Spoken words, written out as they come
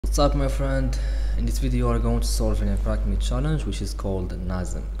What's up, my friend? In this video we are going to solve a Crackme challenge which is called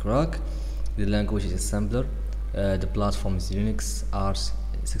Nazem Crack. The language is assembler, the platform is Linux Arch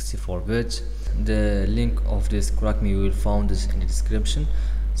 64-bit. The link of this Crackme you will find this in the description.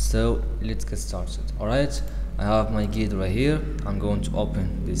 So let's get started. Alright, I have my Ghidra here. I'm going to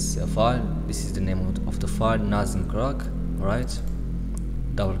open this file. This is the name of the file, Nazem Crack. Alright,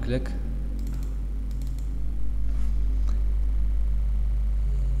 double click.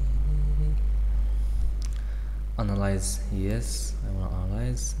 Analyze, yes, I want to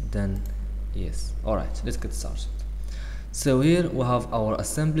analyze, then yes. Alright, let's get started. So here we have our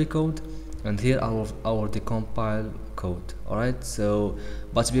assembly code and here our decompile code. Alright, so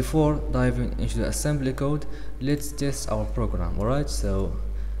but before diving into the assembly code, let's test our program. Alright, so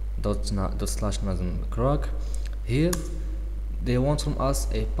 ./nazem crack. Here they want from us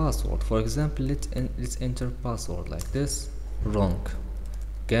a password. For example, let's enter password like this. Wrong.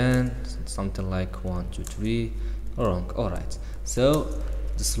 Again, something like 123. Wrong. Alright, so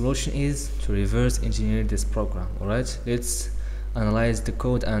the solution is to reverse engineer this program. Alright, let's analyze the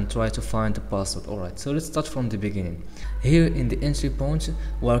code and try to find the password. Alright, so let's start from the beginning. Here in the entry point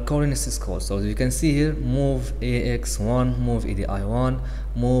we are calling this code. So as you can see here, move AX1, move EDI1,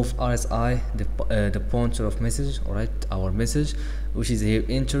 move RSI, the pointer of message. Alright, our message, which is here,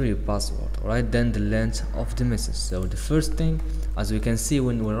 enter your password. Alright, then the length of the message. So the first thing, as we can see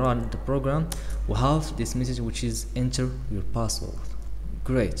when we run the program, we have this message which is enter your password.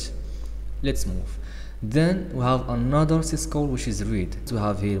 Great, let's move. Then we have another syscall which is read. So we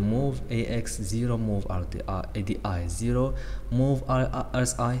have here move AX0, move EDI0, move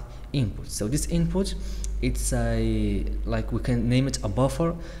RSI input. So this input, it's a, like, we can name it a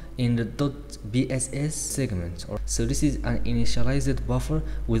buffer in the .bss segment. So this is an initialized buffer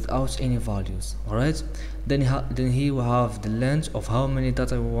without any values. Alright, then here we have the length of how many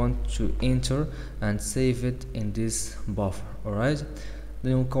data we want to enter and save it in this buffer. Alright,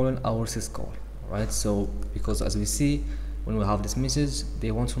 then we call it our syscall. Right, so because as we see, when we have this message,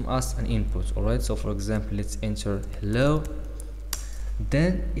 they want from us an input. Alright, so for example, let's enter hello.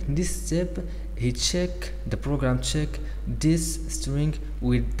 Then in this step, the program check this string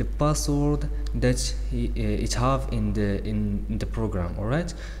with the password that it have in the program.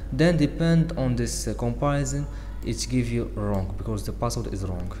 Alright, then depend on this comparison, it give you wrong because the password is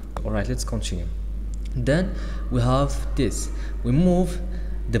wrong. Alright, let's continue. Then we have this, we move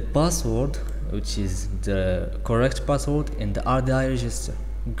the password, which is the correct password, in the RDI register.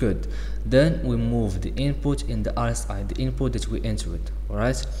 Good. Then we move the input in the RSI, the input that we entered.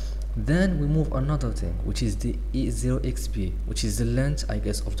 Alright, then we move another thing, which is the E0XB, which is the length, I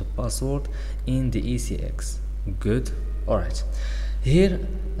guess, of the password in the ECX. Good. Alright, here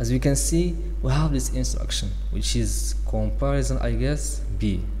as we can see, we have this instruction which is comparison, I guess,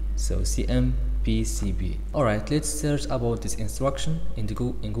 B, so CMPCB. Alright, let's search about this instruction in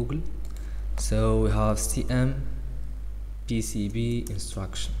Google. So we have CMPCB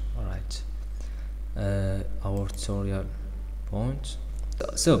instruction. Alright, our tutorial point.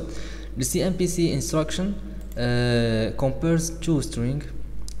 So the CMPC instruction compares two string.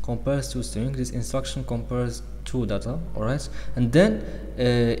 This instruction compares two data. Alright, and then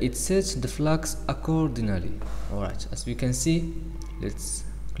it sets the flags accordingly. Alright, as we can see, let's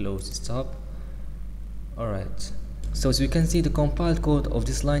close this tab. Alright, so as we can see, the compiled code of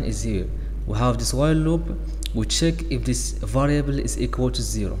this line is here. We have this while loop. We check if this variable is equal to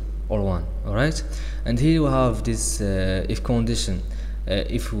 0 or 1. Alright, and here we have this if condition.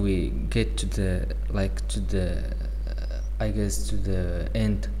 If we get to the I guess to the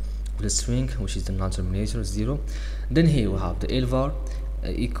end of the string, which is the non-terminator 0, then here we have the lvar.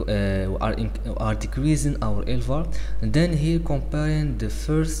 We are decreasing our lvar, and then here comparing the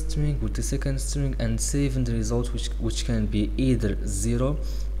first string with the second string and saving the result, which can be either 0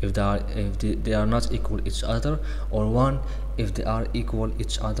 if they are not equal each other, or 1 if they are equal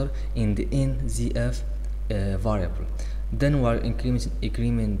each other in the nzf variable. Then we are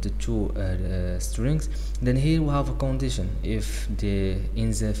incrementing the two strings. Then here we have a condition if the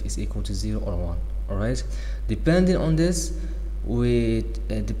nzf is equal to 0 or 1. Alright, depending on this we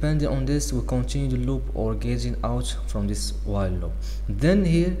continue the loop or gauging out from this while loop. Then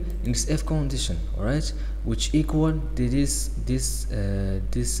here in this if condition, alright, which equal this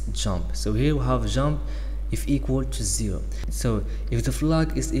jump. So here we have jump if equal to 0. So if the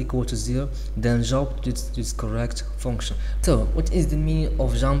flag is equal to 0, then jump to this correct function. So what is the meaning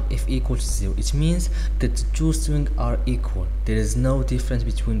of jump if equal to 0? It means that the two strings are equal. There is no difference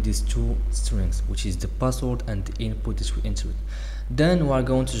between these two strings, which is the password and the input that we entered. Then we are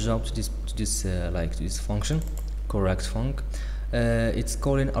going to jump to this function, correct func, it's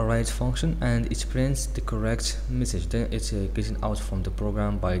calling a write function and it prints the correct message, then it's getting out from the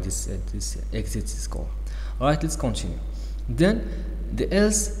program by this exit call. Alright, let's continue. Then the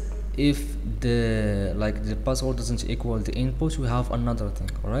else, if the password doesn't equal the input, we have another thing.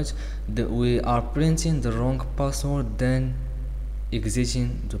 Alright, we are printing the wrong password, then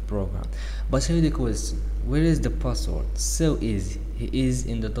exiting the program. But here the question, where is the password? So easy, it is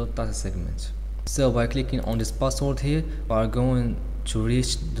in the .data segment. So by clicking on this password here, we are going to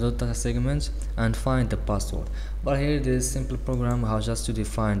reach the data segment and find the password. But here this simple program, we have just to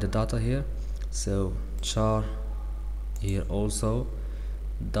define the data here. So char here also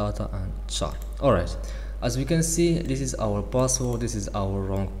data and char. Alright, as we can see, this is our password, this is our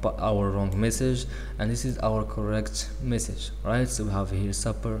wrong message, and this is our correct message. Right, so we have here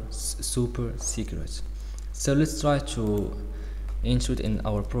super secret. So let's try to enter it in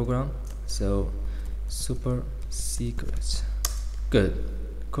our program. So super secret, good,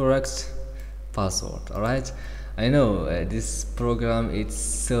 correct password. Alright, I know this program, it's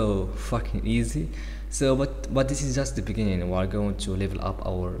so fucking easy. So but this is just the beginning. We are going to level up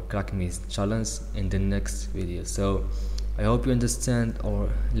our Crackme challenge in the next video. So I hope you understand or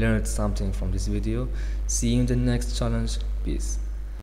learned something from this video. See you in the next challenge. Peace.